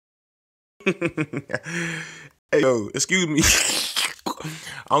Hey, yo, excuse me.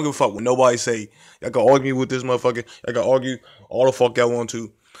 I don't give a fuck what nobody say. Y'all can argue with this motherfucker. Y'all can argue all the fuck y'all want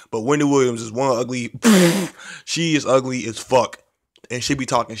to. But Wendy Williams is one ugly. She is ugly as fuck. And she be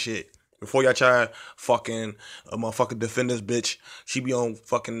talking shit. Before y'all try fucking a motherfucking defend this bitch, she be on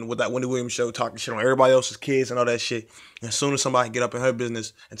fucking with that Wendy Williams show talking shit on everybody else's kids and all that shit. And as soon as somebody get up in her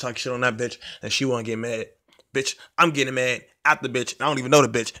business and talk shit on that bitch, and she wanna get mad. Bitch, I'm getting mad at the bitch. And I don't even know the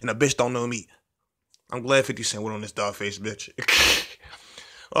bitch, and the bitch don't know me. I'm glad 50 Cent went on this dog face bitch.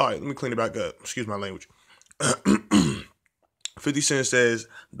 Alright, let me clean it back up. Excuse my language. 50 Cent says,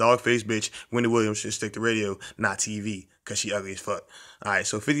 dog face bitch, Wendy Williams should stick to radio, not TV, because she ugly as fuck. Alright,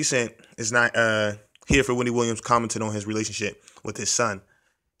 so 50 Cent is not here for Wendy Williams commenting on his relationship with his son.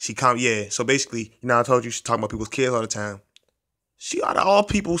 So basically, you know I told you she talking about people's kids all the time. She out of all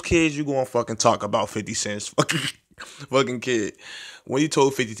people's kids, you gonna fucking talk about 50 Cent's fucking kid. When he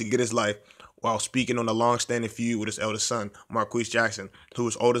told 50 to get his life while speaking on a long-standing feud with his eldest son, Marquise Jackson, who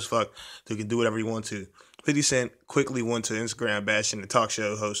is old as fuck, so he can do whatever he wants to. 50 Cent quickly went to Instagram bashing the talk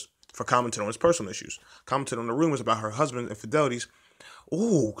show host for commenting on his personal issues, commented on the rumors about her husband's infidelities.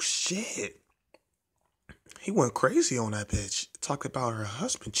 Oh, shit. He went crazy on that bitch. Talked about her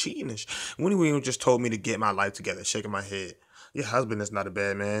husband cheating and Wendy Williams just told me to get my life together, shaking my head. Your husband is not a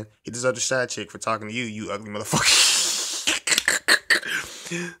bad man. He deserves a side chick for talking to you, you ugly motherfucker.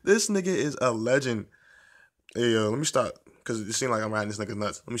 This nigga is a legend. Hey, let me stop, because it seems like I'm riding this nigga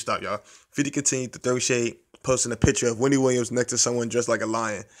nuts. Let me stop, y'all. 50 continued to throw shade, posting a picture of Wendy Williams next to someone dressed like a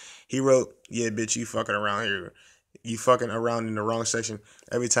lion. He wrote, yeah, bitch, you fucking around here. You fucking around in the wrong section.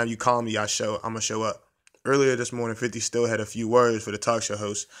 Every time you call me, I'ma show up. Earlier this morning, 50 still had a few words for the talk show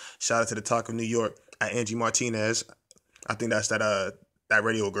host. Shout out to the Talk of New York at Angie Martinez. I think that's that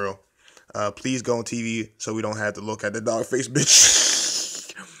radio girl. Please go on TV so we don't have to look at the dog face bitch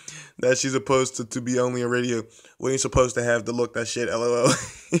that she's supposed to be only on radio. We ain't supposed to have to look that shit, LOL.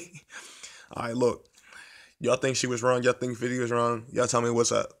 Alright, look. Y'all think she was wrong? Y'all think 50 was wrong? Y'all tell me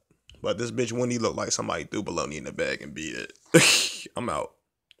what's up. But this bitch Wendy looked like somebody threw bologna in the bag and beat it. I'm out.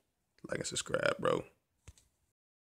 Like and subscribe, bro.